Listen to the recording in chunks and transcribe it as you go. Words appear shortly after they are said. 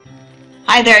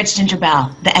Hi there, it's Ginger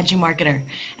Bell, the Edu Marketer,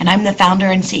 and I'm the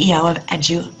founder and CEO of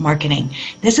Edu Marketing.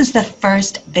 This is the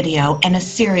first video in a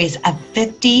series of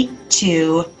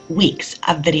 52 weeks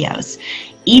of videos.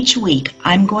 Each week,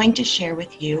 I'm going to share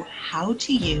with you how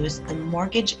to use the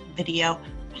Mortgage Video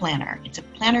Planner. It's a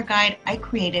planner guide I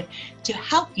created to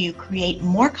help you create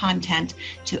more content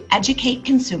to educate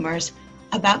consumers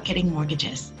about getting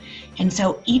mortgages. And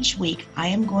so each week I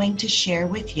am going to share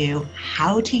with you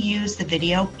how to use the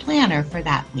video planner for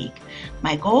that week.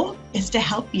 My goal is to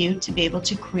help you to be able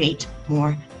to create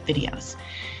more videos.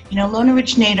 You know, loan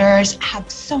originators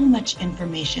have so much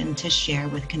information to share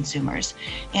with consumers,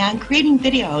 and creating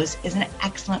videos is an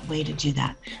excellent way to do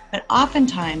that. But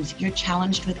oftentimes you're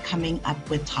challenged with coming up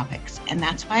with topics, and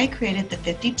that's why I created the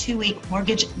 52-week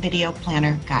Mortgage Video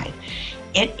Planner Guide.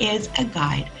 It is a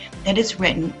guide that is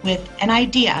written with an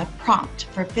idea prompt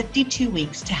for 52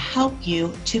 weeks to help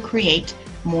you to create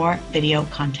more video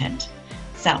content.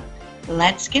 So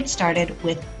let's get started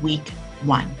with week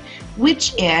 1,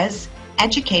 which is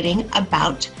educating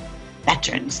about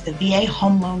veterans, the VA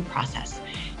home loan process.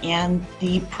 And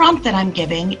the prompt that I'm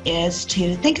giving is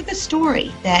to think of a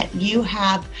story that you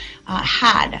have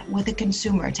had with a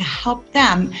consumer to help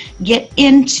them get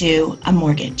into a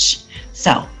mortgage.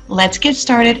 So let's get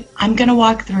started. I'm going to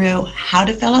walk through how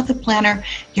to fill out the planner.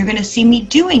 You're going to see me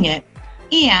doing it,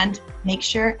 and make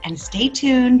sure and stay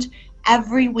tuned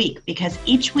every week, because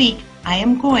each week I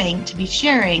am going to be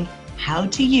sharing how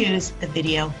to use the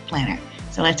video planner.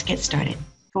 So let's get started.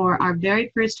 For our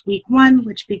very first week 1,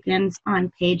 which begins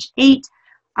on page 8,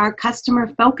 our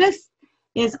customer focus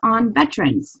is on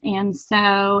veterans. And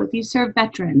so if you serve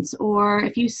veterans, or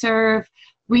if you serve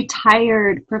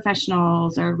retired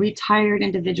professionals or retired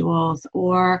individuals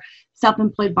or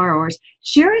self-employed borrowers,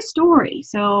 share a story.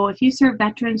 So if you serve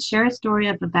veterans, share a story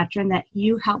of a veteran that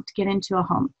you helped get into a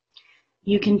home.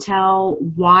 You can tell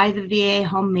why the VA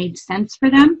home made sense for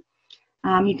them.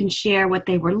 You can share what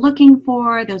they were looking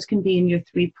for. Those can be in your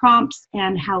 3 prompts,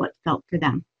 and how it felt for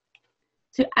them.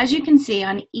 So as you can see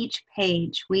on each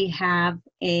page, we have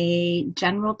a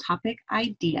general topic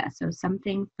idea, so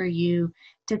something for you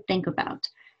to think about.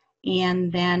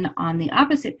 And then on the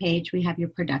opposite page, we have your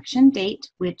production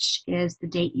date, which is the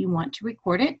date you want to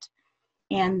record it.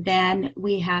 And then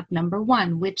we have number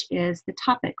 1, which is the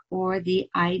topic or the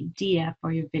idea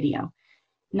for your video.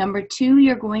 Number 2,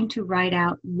 you're going to write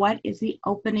out what is the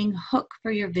opening hook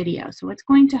for your video. So it's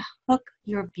going to hook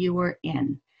your viewer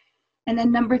in. And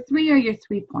then number 3 are your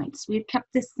 3 points. We've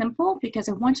kept this simple because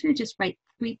I want you to just write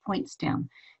 3 points down.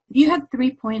 If you have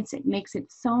 3 points, it makes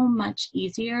it so much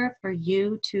easier for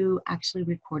you to actually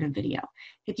record a video.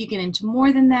 If you get into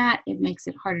more than that, it makes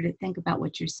it harder to think about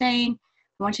what you're saying.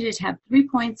 I want you to have 3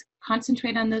 points,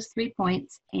 concentrate on those 3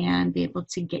 points, and be able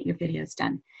to get your videos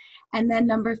done. And then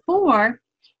number 4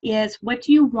 is, what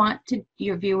do you want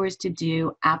your viewers to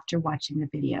do after watching the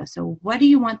video? So what do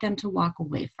you want them to walk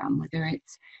away from, whether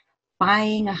it's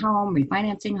buying a home,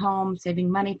 refinancing a home, saving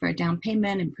money for a down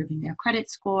payment, improving their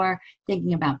credit score,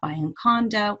 thinking about buying a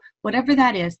condo, whatever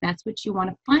that is, that's what you want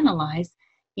to finalize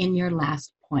in your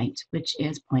last point, which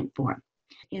is point 4.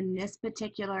 In this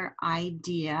particular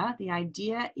idea, the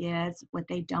idea is what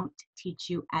they don't teach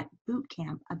you at boot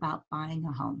camp about buying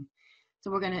a home.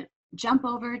 So we're going to jump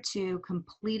over to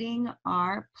completing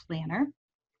our planner.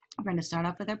 We're going to start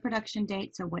off with our production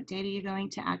date. So what date are you going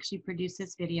to actually produce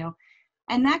this video?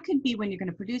 And that could be when you're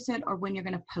going to produce it or when you're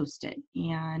going to post it.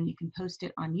 And you can post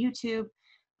it on YouTube.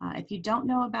 If you don't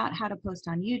know about how to post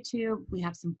on YouTube, we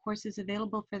have some courses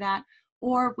available for that,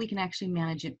 or we can actually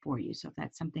manage it for you. So if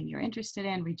that's something you're interested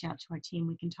in, reach out to our team.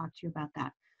 We can talk to you about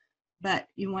that. But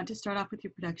you want to start off with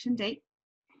your production date.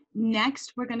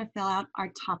 Next, we're going to fill out our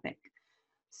topic.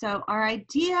 So our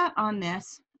idea on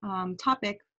this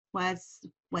topic was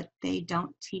what they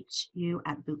don't teach you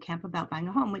at boot camp about buying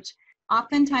a home, which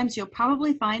oftentimes you'll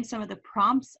probably find some of the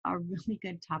prompts are really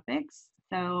good topics.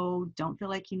 So don't feel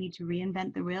like you need to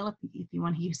reinvent the wheel. If you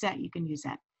want to use that, you can use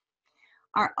that.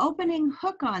 Our opening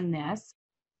hook on this,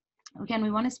 again,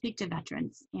 we want to speak to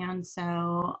veterans. And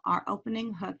so our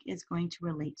opening hook is going to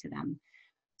relate to them.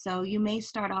 So you may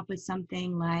start off with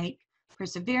something like,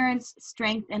 perseverance,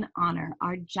 strength, and honor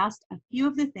are just a few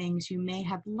of the things you may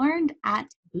have learned at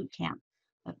boot camp.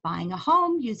 But buying a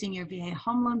home using your VA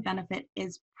home loan benefit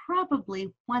is probably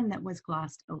one that was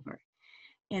glossed over.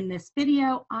 In this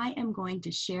video, I am going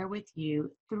to share with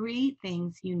you 3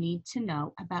 things you need to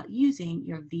know about using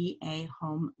your VA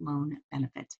home loan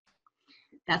benefit.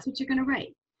 That's what you're going to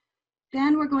write.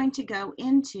 Then we're going to go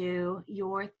into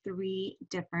your 3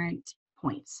 different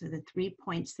points. So the 3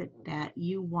 points that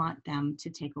you want them to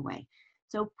take away.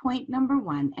 So point number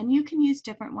one, and you can use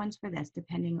different ones for this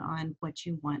depending on what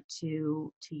you want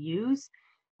to use.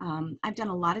 I've done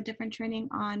a lot of different training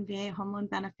on VA home loan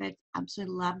benefits.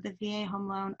 Absolutely love the VA home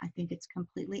loan. I think it's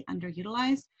completely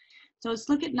underutilized. So let's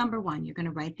look at number one. You're going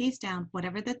to write these down.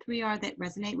 Whatever the three are that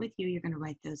resonate with you, you're going to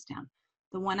write those down.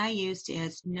 The one I used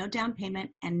is no down payment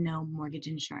and no mortgage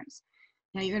insurance.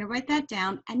 Now you're going to write that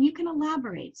down and you can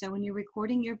elaborate. So when you're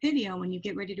recording your video, when you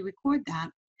get ready to record that,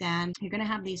 then you're going to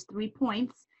have these 3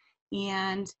 points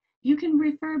and you can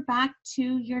refer back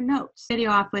to your notes. Video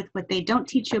off with what they don't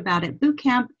teach you about at boot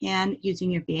camp and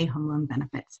using your VA home loan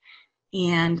benefits.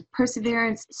 And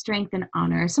perseverance, strength, and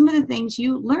honor are some of the things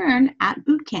you learn at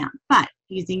boot camp, but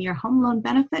using your home loan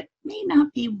benefit may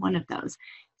not be one of those.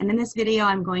 And in this video,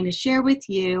 I'm going to share with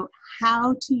you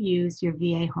how to use your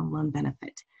VA home loan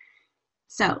benefit.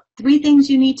 So 3 things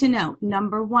you need to know.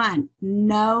 Number one,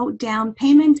 no down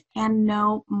payment and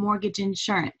no mortgage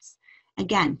insurance.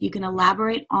 Again, you can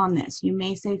elaborate on this. You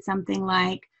may say something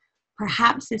like,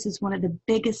 perhaps this is one of the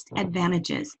biggest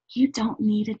advantages. You don't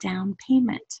need a down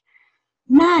payment.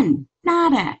 None,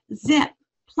 nada, zip.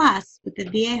 Plus, with the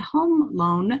VA home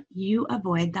loan, you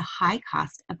avoid the high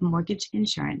cost of mortgage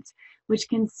insurance, which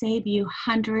can save you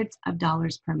hundreds of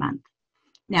dollars per month.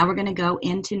 Now we're going to go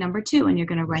into number 2, and you're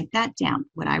going to write that down.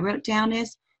 What I wrote down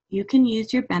is you can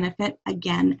use your benefit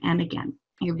again and again.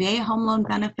 Your VA home loan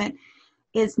benefit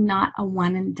is not a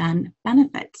one and done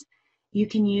benefit. You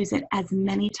can use it as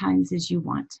many times as you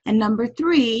want. And number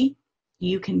 3,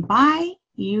 you can buy,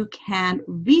 you can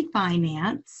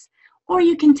refinance, or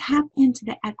you can tap into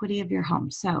the equity of your home.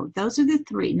 So those are the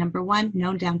 3. Number 1,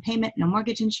 no down payment, no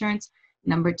mortgage insurance.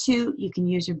 Number 2, you can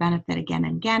use your benefit again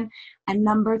and again. And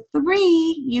number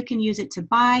 3, you can use it to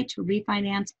buy, to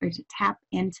refinance, or to tap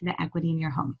into the equity in your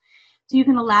home. So you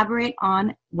can elaborate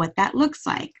on what that looks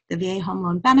like. The VA home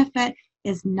loan benefit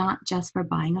is not just for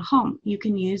buying a home. You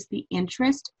can use the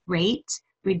interest rate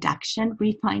reduction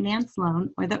refinance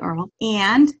loan, or the IRRRL,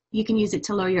 and you can use it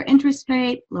to lower your interest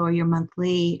rate, lower your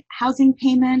monthly housing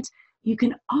payment. You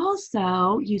can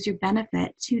also use your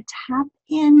benefit to tap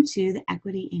into the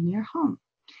equity in your home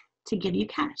to give you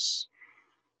cash.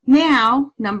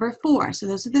 Now, number 4. So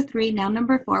those are the 3. Now,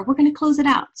 number 4, we're going to close it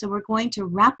out. So we're going to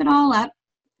wrap it all up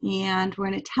and we're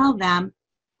going to tell them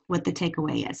what the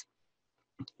takeaway is.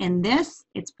 In this,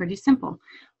 it's pretty simple.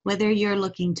 Whether you're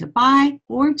looking to buy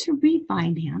or to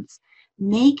refinance,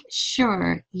 make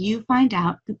sure you find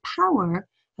out the power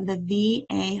of the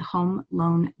VA home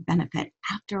loan benefit.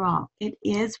 After all, it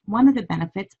is one of the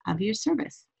benefits of your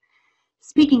service.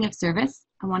 Speaking of service,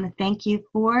 I want to thank you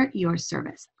for your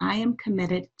service. I am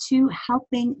committed to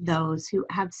helping those who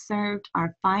have served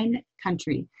our fine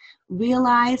country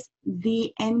realize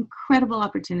the incredible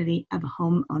opportunity of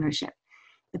home ownership.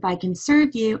 If I can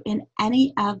serve you in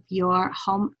any of your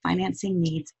home financing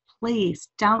needs, please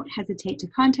don't hesitate to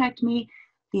contact me.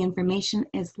 The information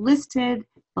is listed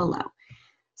below.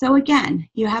 So again,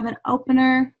 you have an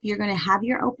opener. You're going to have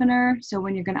your opener. So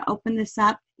when you're going to open this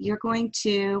up, you're going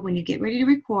to, when you get ready to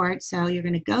record, so you're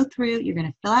going to go through, you're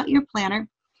going to fill out your planner.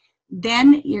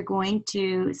 Then you're going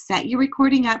to set your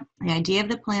recording up. The idea of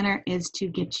the planner is to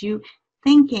get you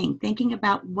thinking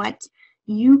about what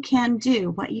you can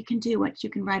do, what you can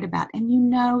write about. And you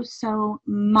know so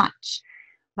much,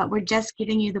 but we're just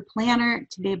giving you the planner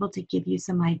to be able to give you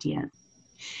some ideas.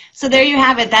 So there you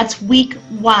have it. That's week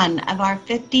 1 of our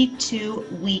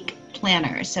 52-week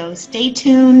planner. So stay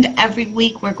tuned. Every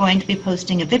week we're going to be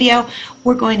posting a video.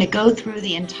 We're going to go through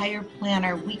the entire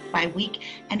planner week by week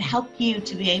and help you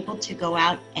to be able to go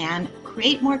out and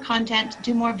create more content,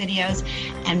 do more videos,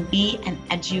 and be an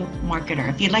edu-marketer.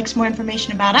 If you'd like some more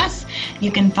information about us,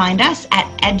 you can find us at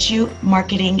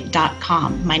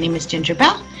edumarketing.com. My name is Ginger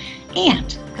Bell,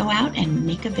 and go out and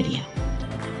make a video.